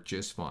will work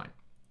just fine.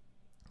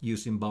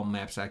 Using bump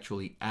maps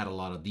actually add a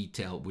lot of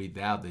detail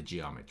without the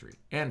geometry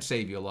and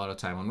save you a lot of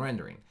time on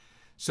rendering.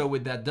 So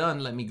with that done,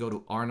 let me go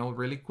to Arnold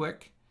really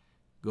quick.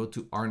 Go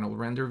to Arnold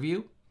Render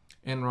View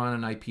and run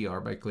an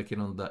IPR by clicking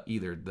on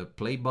either the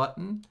play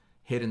button,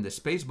 hitting the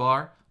space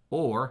bar,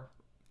 or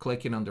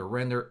clicking on the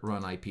render,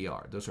 run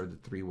IPR. Those are the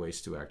three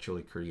ways to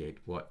actually create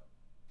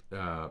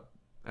a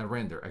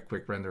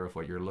quick render of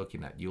what you're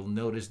looking at. You'll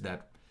notice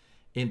that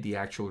in the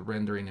actual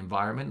rendering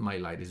environment, my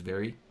light is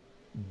very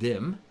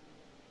dim,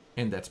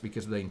 and that's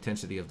because the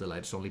intensity of the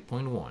light is only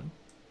 0.1.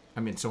 I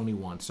mean, it's only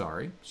 1,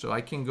 sorry. So I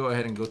can go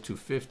ahead and go to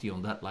 50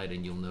 on that light,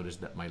 and you'll notice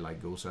that my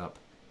light goes up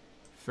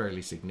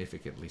fairly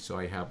significantly. So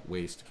I have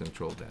ways to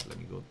control that. Let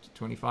me go to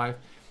 25.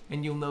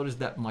 and you'll notice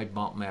that my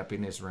bump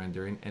mapping is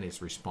rendering and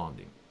it's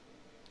responding.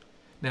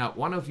 Now,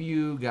 one of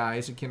you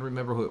guys, I can't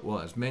remember who it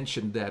was,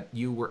 mentioned that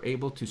you were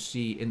able to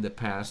see in the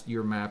past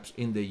your maps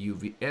in the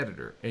UV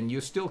editor, and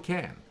you still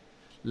can.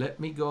 Let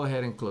me go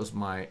ahead and close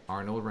my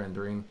Arnold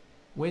rendering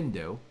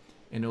window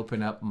and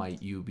open up my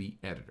UV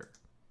editor.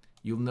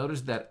 You'll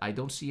notice that I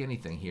don't see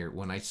anything here.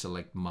 When I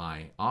select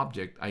my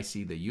object, I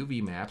see the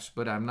UV maps,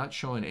 but I'm not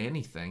showing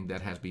anything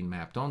that has been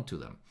mapped onto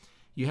them.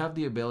 You have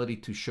the ability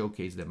to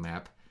showcase the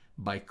map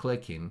by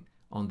clicking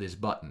on this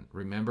button.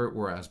 Remember,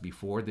 whereas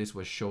before this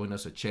was showing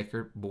us a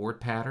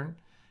checkerboard pattern,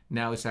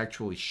 now it's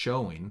actually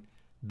showing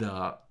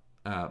the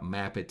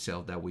map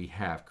itself that we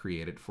have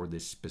created for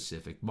this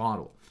specific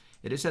model.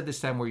 It is at this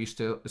time where you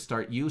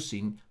start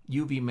using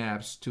UV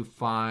maps to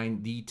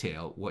fine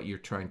detail what you're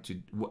trying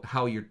to,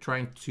 how you're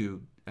trying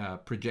to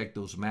project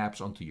those maps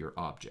onto your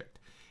object.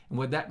 And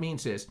what that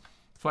means is,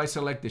 if I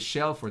select the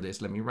shell for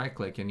this, let me right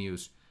click and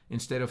use,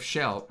 instead of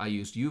shell, I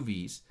used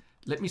UVs.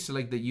 Let me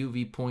select the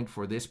UV point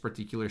for this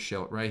particular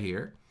shell right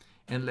here.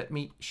 And let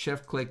me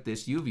shift click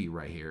this UV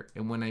right here.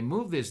 And when I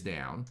move this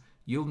down,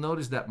 you'll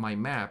notice that my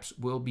maps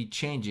will be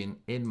changing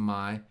in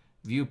my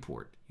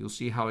viewport. You'll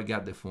see how it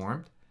got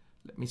deformed.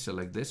 Let me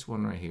select this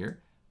one right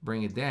here,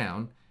 bring it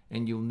down,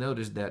 and you'll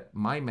notice that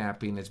my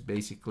mapping is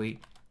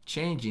basically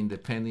changing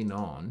depending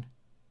on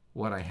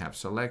what I have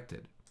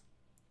selected.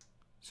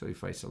 So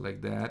if I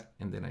select that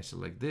and then I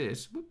select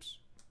this, whoops,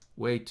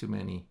 way too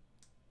many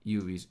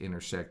UVs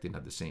intersecting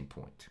at the same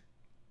point.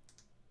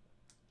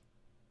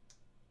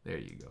 There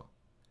you go.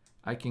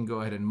 I can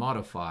go ahead and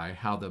modify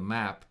how the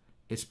map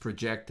is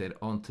projected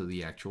onto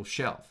the actual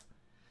shelf.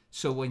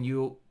 So when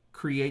you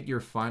create your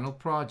final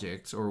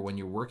projects, or when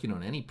you're working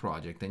on any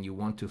project and you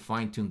want to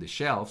fine-tune the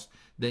shelves,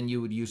 then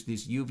you would use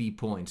these UV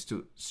points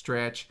to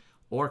stretch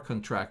or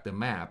contract the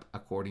map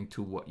according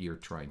to what you're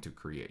trying to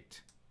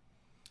create,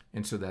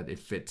 and so that it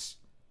fits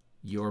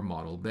your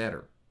model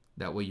better.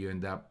 That way you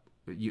end up,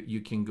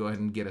 you can go ahead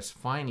and get as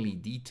finely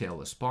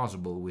detailed as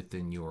possible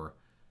within your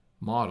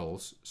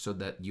models so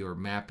that your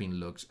mapping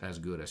looks as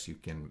good as you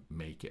can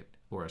make it,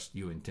 or as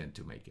you intend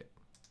to make it.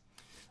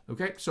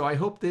 Okay, so I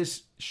hope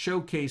this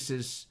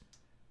showcases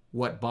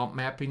what bump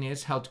mapping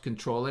is, how to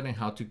control it, and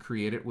how to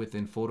create it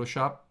within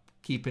Photoshop.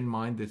 Keep in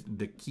mind that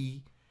the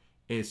key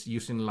is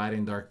using light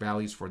and dark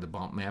values for the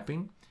bump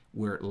mapping,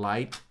 where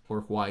light or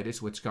white is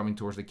what's coming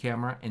towards the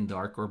camera and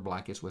dark or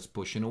black is what's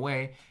pushing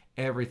away.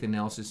 Everything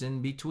else is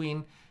in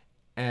between.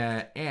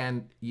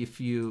 And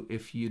if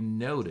you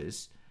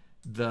notice,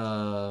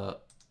 the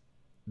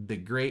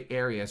gray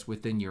areas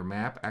within your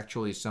map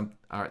actually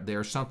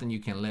there's something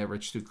you can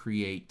leverage to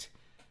create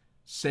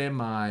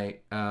semi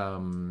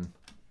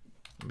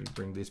let me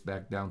bring this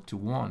back down to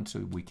 1 so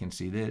we can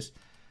see this,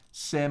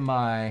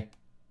 semi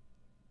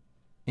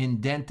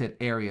indented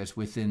areas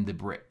within the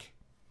brick.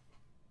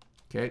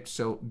 Okay,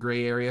 so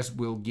gray areas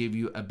will give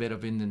you a bit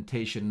of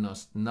indentation,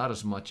 not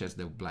as much as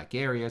the black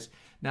areas.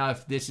 Now,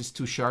 if this is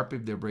too sharp,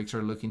 if the bricks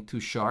are looking too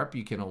sharp,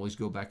 you can always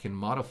go back and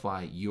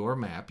modify your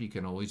map. You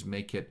can always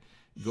make it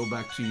go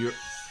back to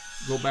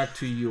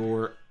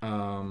your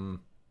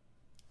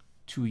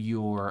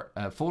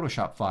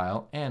Photoshop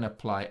file and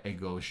apply a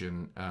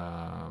Gaussian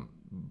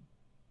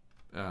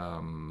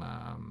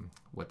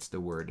what's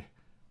the word?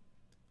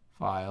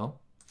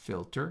 File,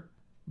 filter,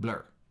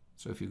 blur.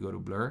 So if you go to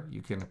blur,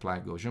 you can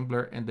apply Gaussian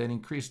blur and then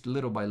increase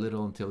little by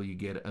little until you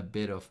get a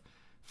bit of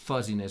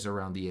fuzziness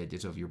around the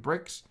edges of your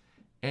bricks.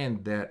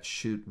 And that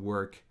should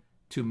work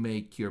to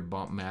make your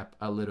bump map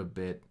a little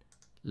bit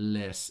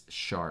less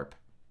sharp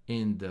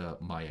in the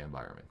Maya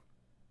environment.